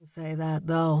say that,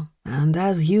 though, and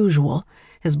as usual,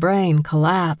 his brain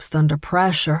collapsed under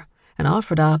pressure and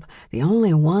offered up the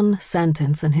only one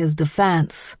sentence in his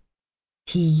defense.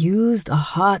 He used a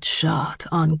hot shot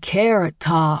on Carrot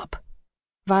Top.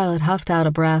 Violet huffed out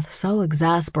a breath so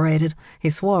exasperated he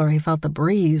swore he felt the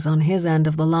breeze on his end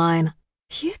of the line.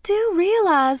 You do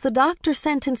realize the doctor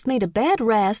sentenced me to bed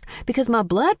rest because my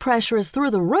blood pressure is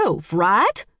through the roof,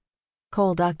 right?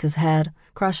 Cole ducked his head,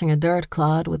 crushing a dirt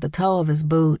clod with the toe of his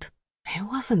boot. He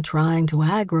wasn't trying to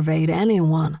aggravate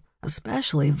anyone,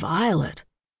 especially Violet.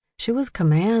 She was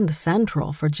command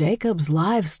central for Jacob's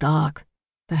livestock.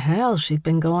 The hell she'd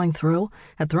been going through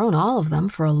had thrown all of them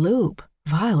for a loop,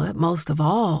 Violet most of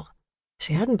all.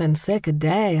 She hadn't been sick a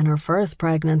day in her first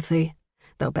pregnancy,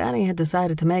 though Benny had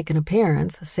decided to make an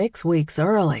appearance 6 weeks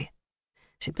early.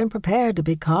 She'd been prepared to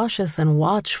be cautious and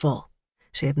watchful.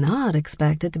 She had not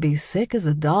expected to be sick as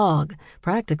a dog,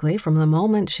 practically from the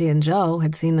moment she and Joe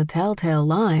had seen the telltale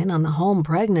line on the home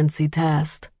pregnancy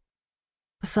test.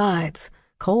 Besides,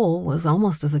 Cole was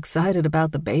almost as excited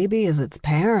about the baby as its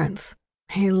parents.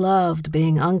 He loved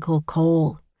being Uncle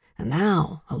Cole, and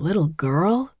now a little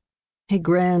girl? He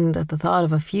grinned at the thought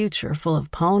of a future full of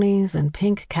ponies and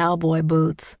pink cowboy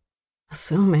boots,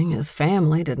 assuming his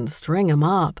family didn't string him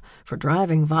up for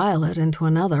driving Violet into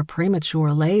another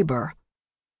premature labor.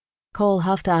 Cole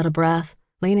huffed out a breath,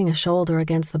 leaning a shoulder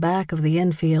against the back of the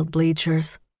infield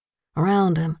bleachers.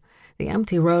 Around him, the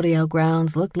empty rodeo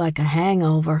grounds looked like a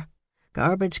hangover.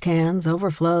 Garbage cans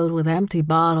overflowed with empty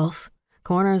bottles.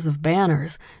 Corners of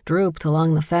banners drooped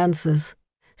along the fences.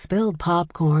 Spilled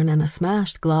popcorn and a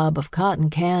smashed glob of cotton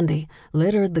candy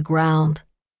littered the ground.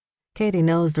 Katie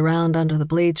nosed around under the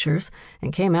bleachers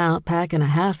and came out packing a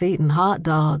half-eaten hot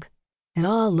dog. It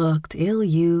all looked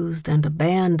ill-used and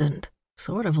abandoned,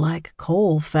 sort of like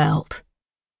Cole felt.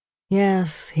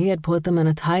 Yes, he had put them in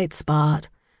a tight spot,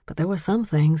 but there were some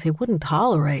things he wouldn't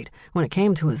tolerate when it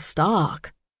came to his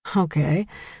stock. Okay,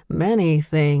 many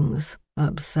things.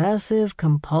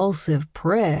 Obsessive-compulsive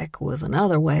prick was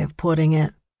another way of putting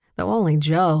it, though only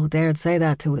Joe dared say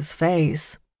that to his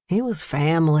face. He was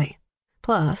family.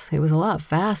 Plus, he was a lot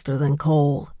faster than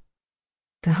Cole.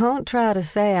 Don't try to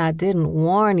say I didn't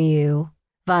warn you,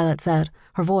 Violet said,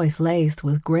 her voice laced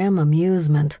with grim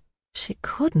amusement. She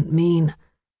couldn't mean,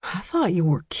 I thought you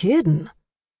were kidding.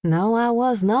 No, I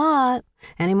was not,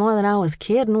 any more than I was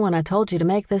kidding when I told you to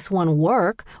make this one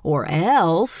work, or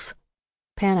else.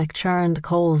 Panic churned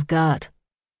Cole's gut.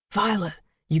 Violet,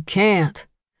 you can't.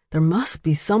 There must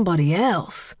be somebody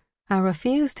else. I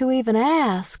refuse to even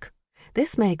ask.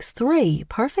 This makes 3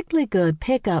 perfectly good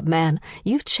pickup men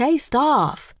you've chased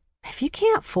off. If you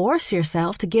can't force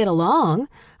yourself to get along,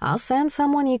 I'll send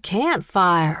someone you can't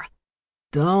fire.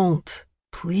 Don't,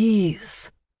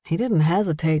 please. He didn't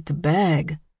hesitate to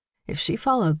beg. If she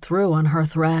followed through on her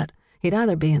threat, he'd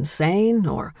either be insane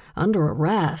or under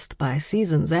arrest by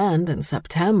season's end in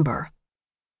September.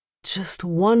 Just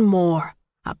one more,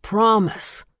 I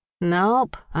promise.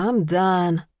 Nope, I'm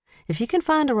done. If you can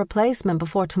find a replacement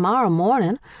before tomorrow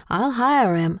morning, I'll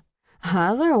hire him.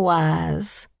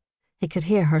 Otherwise... He could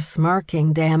hear her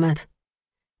smirking, damn it.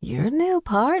 Your new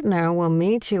partner will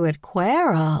meet you at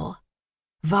Quero.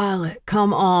 Violet,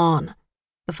 come on.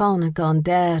 The phone had gone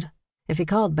dead. If he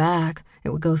called back, it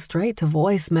would go straight to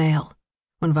voicemail.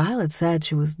 When Violet said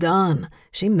she was done,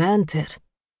 she meant it.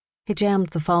 He jammed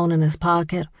the phone in his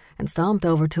pocket and stomped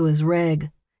over to his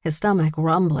rig, his stomach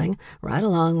rumbling right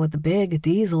along with the big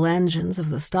diesel engines of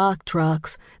the stock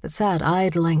trucks that sat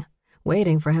idling,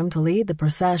 waiting for him to lead the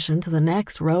procession to the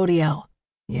next rodeo.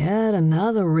 Yet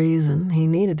another reason he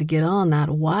needed to get on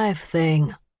that wife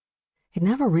thing. He'd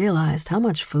never realized how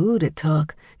much food it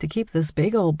took to keep this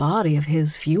big old body of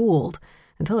his fueled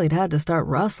until he'd had to start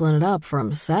rustling it up for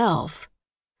himself.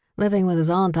 Living with his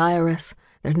Aunt Iris,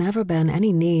 there'd never been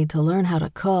any need to learn how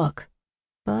to cook.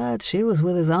 But she was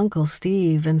with his Uncle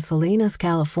Steve in Salinas,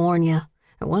 California,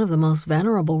 at one of the most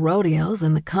venerable rodeos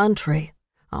in the country,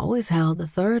 always held the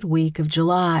 3rd week of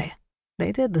July.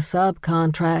 They did the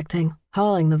subcontracting,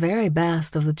 hauling the very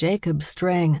best of the Jacob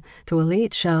string to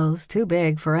elite shows too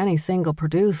big for any single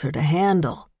producer to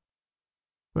handle.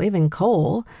 Leaving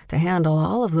Cole to handle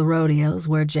all of the rodeos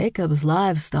where Jacob's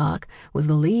livestock was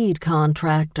the lead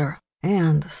contractor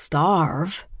and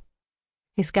starve.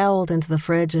 He scowled into the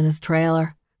fridge in his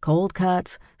trailer, cold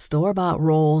cuts, store-bought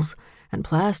rolls, and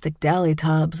plastic deli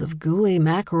tubs of gooey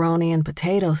macaroni and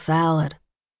potato salad.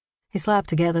 He slapped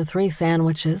together 3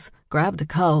 sandwiches, grabbed a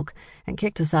Coke, and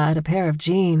kicked aside a pair of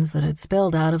jeans that had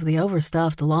spilled out of the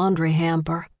overstuffed laundry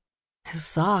hamper. His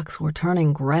socks were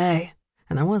turning gray,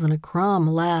 and there wasn't a crumb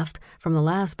left from the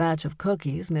last batch of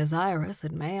cookies Miss Iris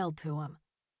had mailed to him.